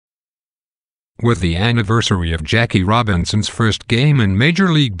With the anniversary of Jackie Robinson's first game in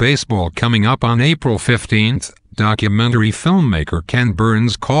Major League Baseball coming up on April 15th, documentary filmmaker Ken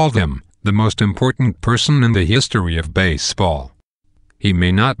Burns called him the most important person in the history of baseball. "He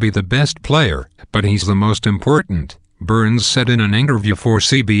may not be the best player, but he's the most important," Burns said in an interview for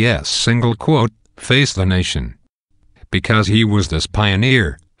CBS single quote, "Face the Nation." Because he was this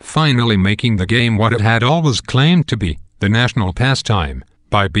pioneer, finally making the game what it had always claimed to be, the national pastime,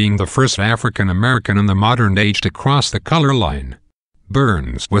 by being the first African American in the modern age to cross the color line.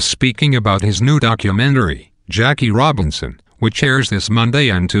 Burns was speaking about his new documentary, Jackie Robinson, which airs this Monday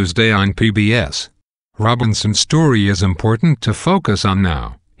and Tuesday on PBS. "Robinson's story is important to focus on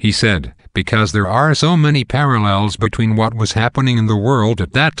now," he said, "because there are so many parallels between what was happening in the world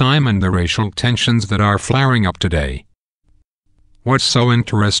at that time and the racial tensions that are flaring up today." What's so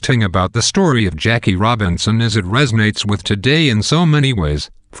interesting about the story of Jackie Robinson is it resonates with today in so many ways,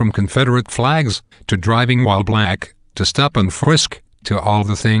 from Confederate flags, to driving while black, to stop and frisk, to all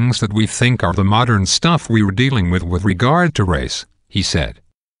the things that we think are the modern stuff we're dealing with regard to race, he said.